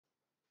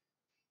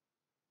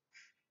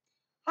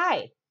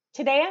Hi,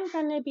 today I'm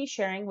going to be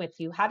sharing with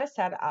you how to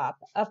set up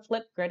a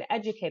Flipgrid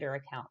Educator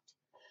account.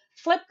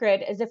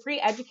 Flipgrid is a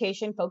free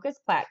education-focused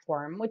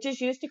platform which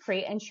is used to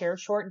create and share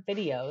short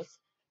videos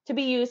to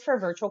be used for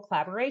virtual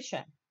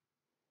collaboration.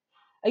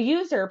 A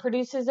user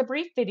produces a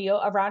brief video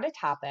around a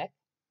topic,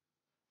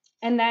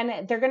 and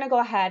then they're going to go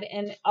ahead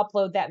and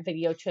upload that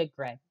video to a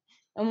grid.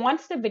 And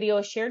once the video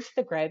is shared to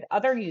the grid,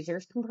 other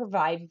users can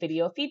provide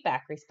video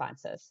feedback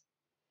responses.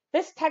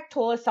 This tech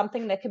tool is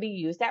something that can be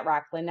used at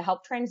Rockland to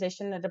help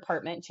transition the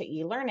department to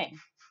e-learning.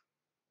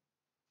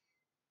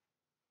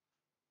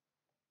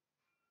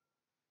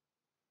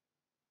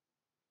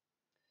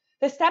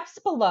 The steps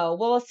below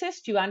will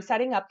assist you on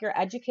setting up your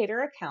educator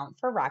account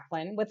for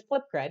Rockland with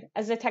Flipgrid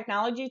as a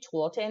technology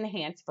tool to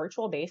enhance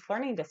virtual-based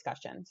learning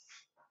discussions.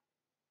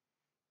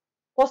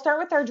 We'll start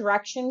with our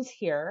directions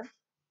here,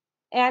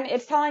 and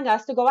it's telling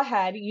us to go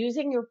ahead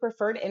using your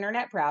preferred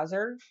internet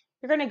browser.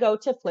 You're going to go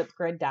to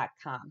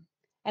flipgrid.com.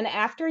 And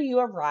after you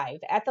arrive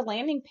at the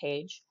landing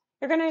page,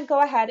 you're going to go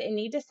ahead and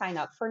need to sign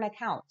up for an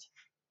account.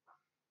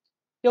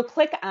 You'll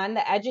click on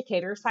the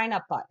Educator Sign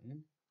Up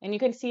button, and you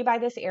can see by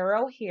this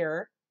arrow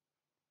here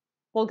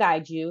will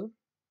guide you.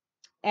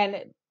 And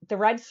the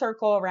red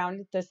circle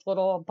around this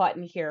little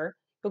button here,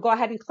 you'll go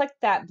ahead and click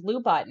that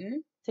blue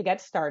button to get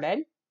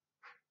started.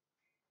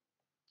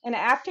 And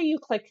after you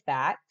click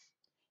that,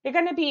 you're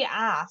going to be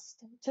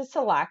asked to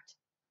select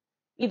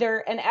either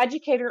an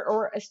educator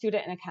or a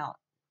student account.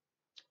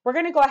 We're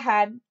going to go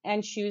ahead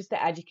and choose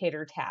the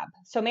Educator tab.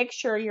 So make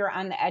sure you're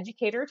on the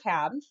Educator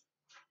tab.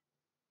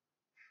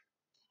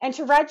 And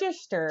to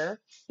register,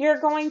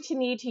 you're going to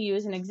need to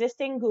use an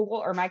existing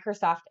Google or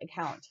Microsoft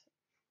account.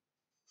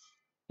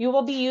 You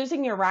will be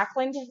using your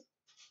Rockland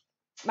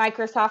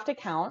Microsoft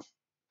account.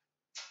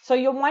 So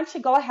you'll want to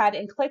go ahead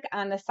and click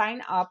on the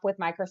Sign Up with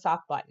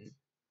Microsoft button.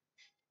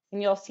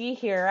 And you'll see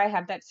here, I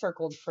have that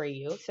circled for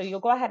you. So you'll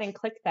go ahead and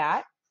click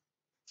that.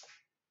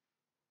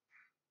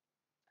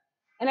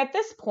 And at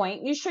this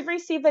point, you should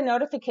receive a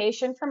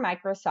notification from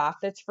Microsoft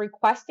that's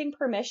requesting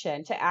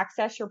permission to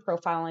access your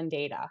profile and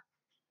data.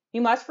 You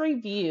must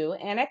review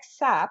and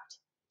accept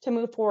to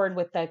move forward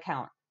with the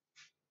account.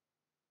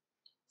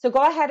 So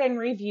go ahead and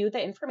review the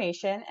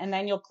information, and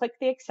then you'll click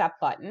the Accept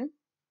button.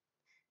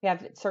 You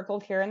have it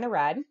circled here in the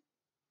red.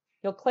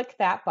 You'll click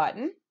that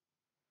button.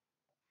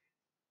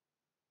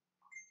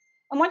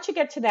 And once you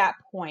get to that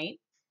point,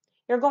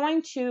 you're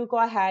going to go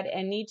ahead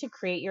and need to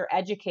create your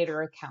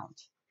educator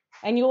account.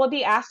 And you will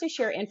be asked to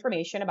share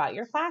information about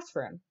your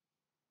classroom.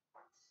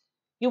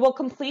 You will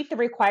complete the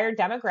required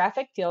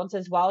demographic fields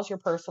as well as your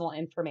personal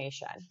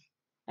information.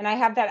 And I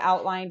have that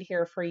outlined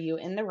here for you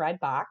in the red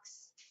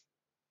box.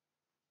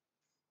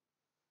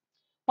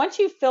 Once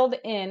you've filled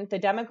in the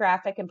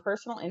demographic and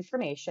personal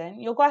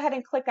information, you'll go ahead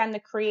and click on the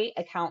Create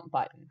Account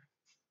button.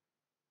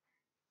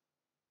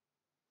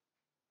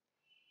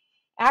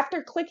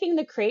 After clicking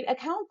the Create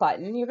Account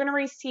button, you're going to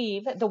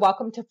receive the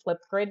Welcome to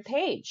Flipgrid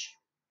page.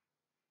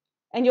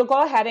 And you'll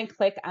go ahead and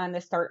click on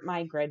the Start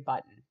My Grid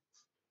button.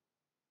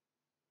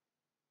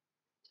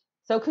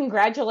 So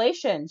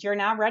congratulations, you're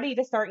now ready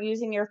to start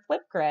using your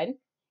Flipgrid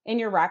in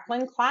your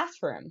Rockland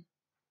classroom.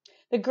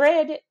 The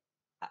grid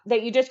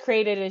that you just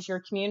created is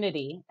your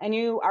community, and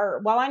you are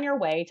well on your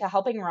way to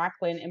helping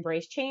Rockland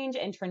embrace change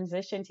and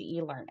transition to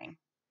e-learning.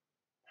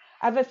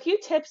 I have a few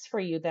tips for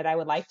you that I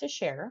would like to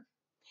share.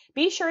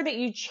 Be sure that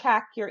you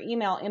check your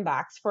email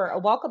inbox for a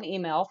welcome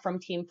email from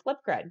Team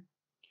Flipgrid.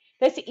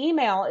 This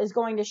email is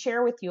going to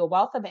share with you a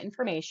wealth of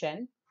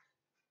information,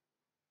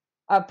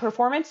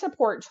 performance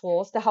support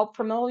tools to help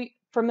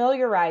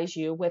familiarize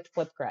you with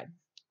Flipgrid.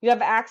 You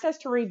have access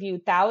to review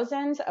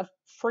thousands of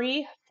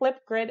free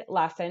Flipgrid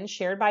lessons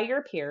shared by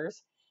your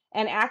peers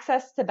and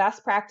access to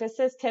best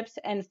practices, tips,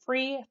 and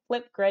free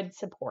Flipgrid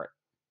support.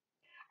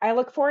 I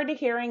look forward to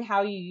hearing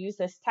how you use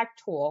this tech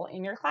tool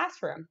in your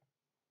classroom.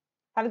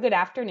 Have a good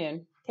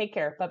afternoon. Take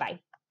care. Bye-bye.